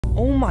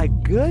Oh my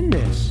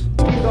goodness. It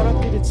got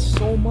updated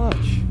so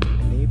much.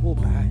 Enable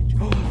badge.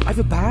 Oh, I have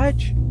a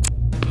badge?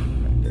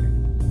 Right there.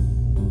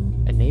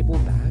 Enable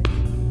badge?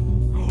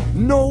 Oh,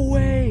 no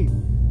way!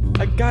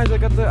 Guys, I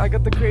got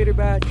the creator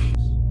badge.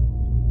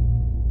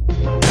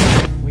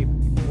 Wait,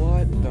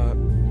 what the?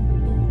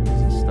 What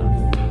is this stuff?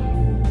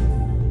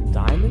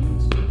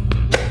 Diamonds?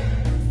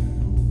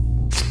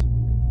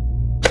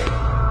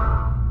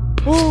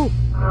 Oh!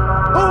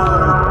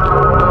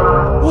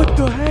 Oh! What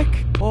the heck?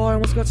 Oh, I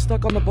almost got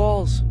stuck on the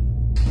balls.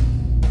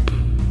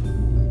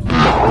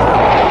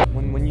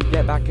 When you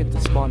get back into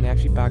spawn, they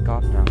actually back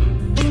off now.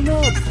 Oh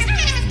no!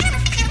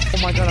 Oh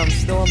my god, I'm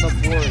still on the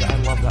board. I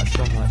love that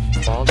so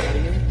much. Balls out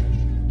of here?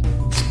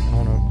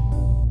 Oh no.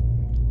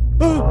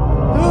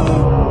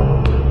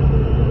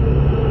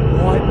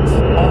 What are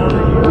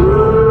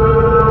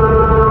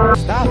you?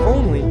 Staff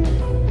only?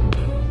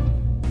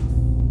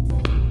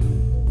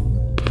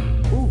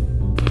 Ooh.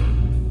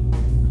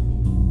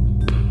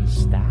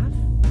 Staff?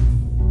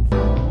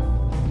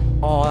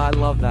 Oh, I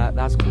love that.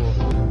 That's cool.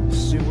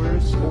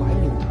 Sewers? Oh, I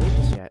haven't even played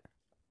this yet.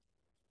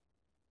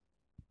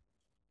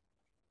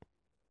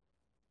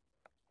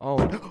 Oh.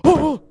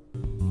 Oh!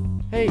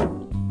 Hey!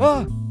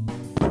 Ah!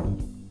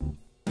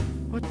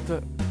 What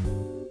the?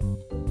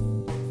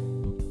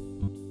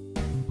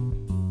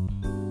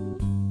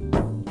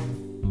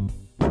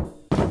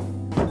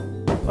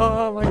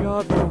 Oh my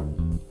god, bro.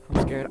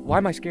 I'm scared. Why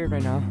am I scared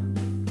right now?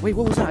 Wait,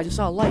 what was that? I just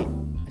saw a light.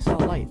 I saw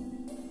a light.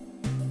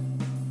 I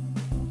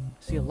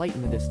see a light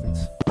in the distance.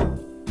 Is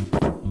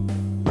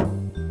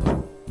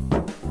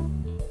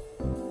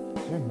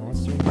there a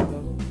monster in here,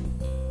 though?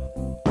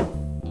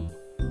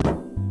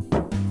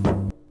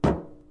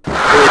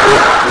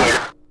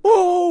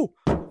 Oh!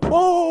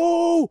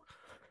 Oh!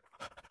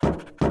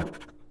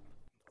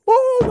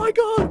 Oh my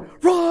god!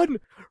 Run!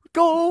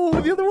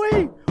 Go the other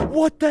way!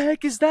 What the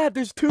heck is that?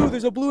 There's two.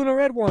 There's a blue and a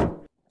red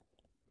one.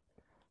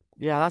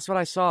 Yeah, that's what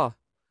I saw.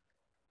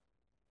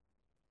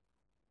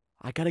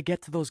 I gotta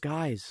get to those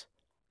guys.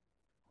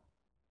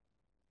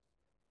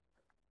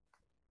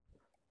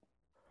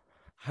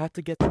 I have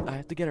to get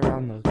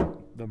around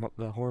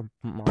the horror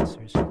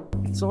monsters.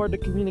 It's so hard to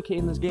communicate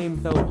in this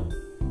game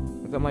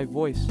without my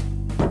voice.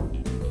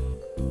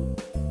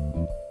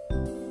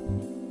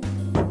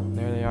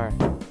 There they are.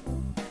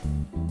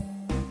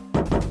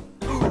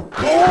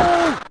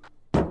 Oh!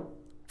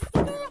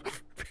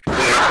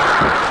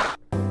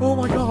 Oh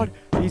my god!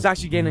 He's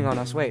actually gaining on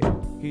us. Wait.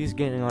 He's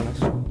gaining on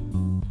us.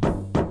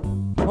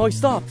 Oh, he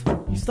stopped!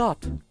 He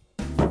stopped!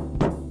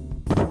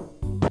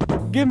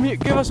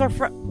 Give us our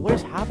friend. What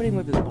is happening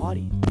with his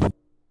body?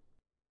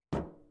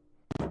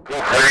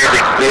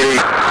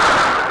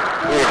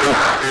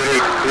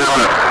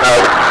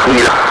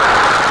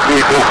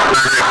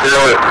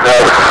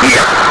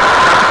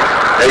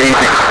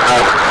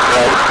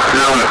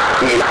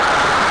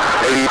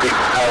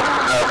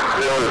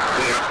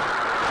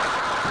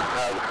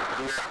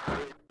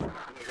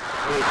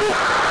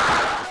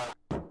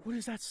 What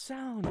is that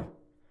sound?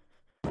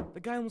 The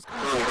guy almost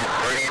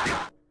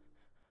got.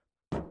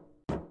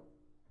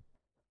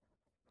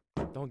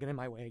 Don't get in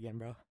my way again,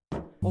 bro.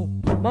 Oh,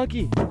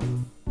 monkey!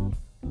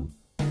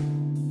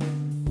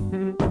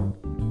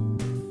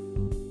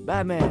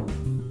 Batman!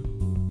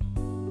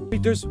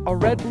 Wait, there's a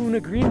red, blue, and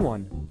a green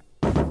one.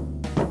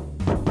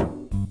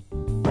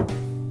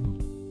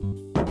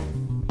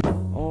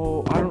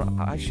 Oh,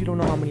 I actually don't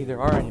know how many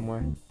there are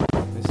anymore.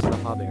 This is the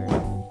hub area.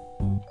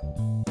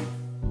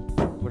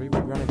 What are we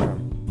running from?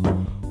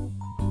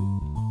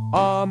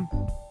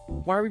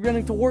 Why are we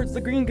running towards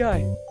the green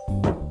guy?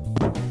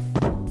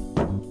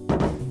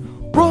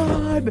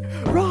 Run!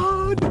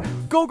 Run!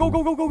 Go, go,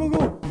 go, go, go, go,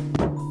 go!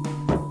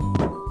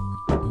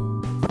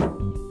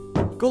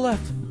 Go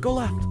left, go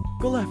left,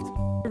 go left.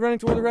 We're running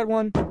toward the red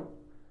one.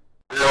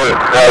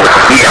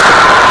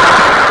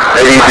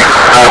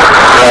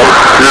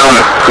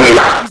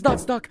 He's not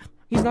stuck.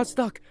 He's not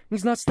stuck.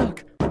 He's not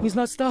stuck. He's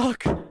not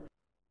stuck.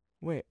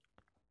 Wait.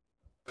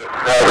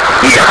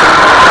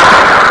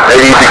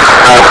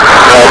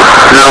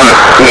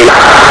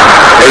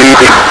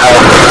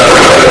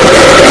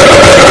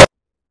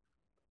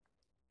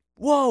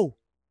 Whoa!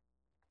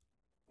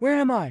 Where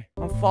am I?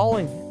 I'm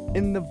falling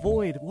in the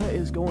void. What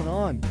is going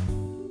on?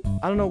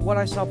 I don't know what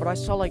I saw, but I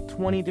saw like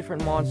 20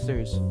 different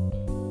monsters.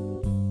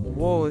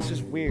 Whoa, this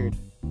is weird.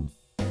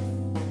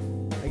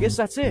 I guess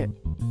that's it.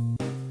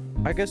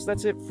 I guess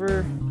that's it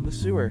for the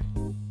sewer.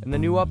 And the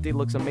new update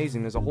looks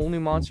amazing. There's a whole new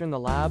monster in the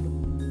lab.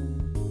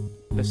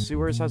 The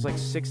sewers has like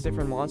 6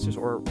 different monsters,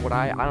 or what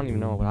I don't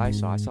even know what I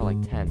saw. I saw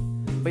like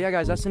 10. But yeah,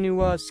 guys, that's the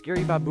new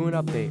Scary Baboon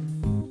update.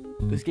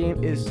 This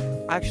game is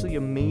actually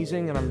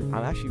amazing, and I'm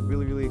actually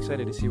really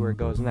excited to see where it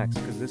goes next,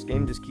 because this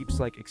game just keeps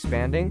like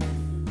expanding.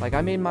 Like,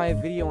 I made my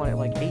video on it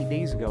like 8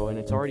 days ago, and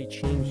it's already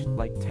changed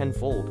like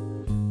tenfold.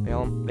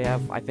 They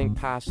have, I think,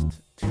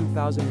 past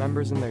 2,000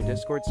 members in their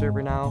Discord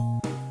server now.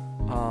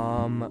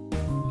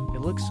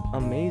 It looks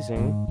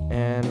amazing,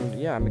 and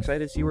yeah, I'm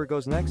excited to see where it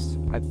goes next.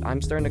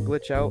 I'm starting to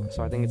glitch out,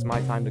 so I think it's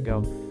my time to go.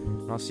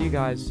 And I'll see you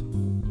guys.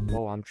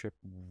 Whoa, I'm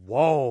tripping.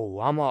 Whoa,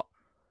 I'm up.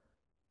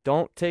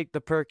 Don't take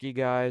the perky,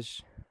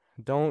 guys.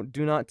 Do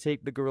not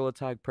take the gorilla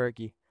tag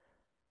perky.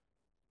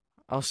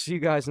 I'll see you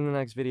guys in the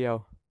next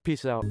video.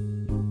 Peace out.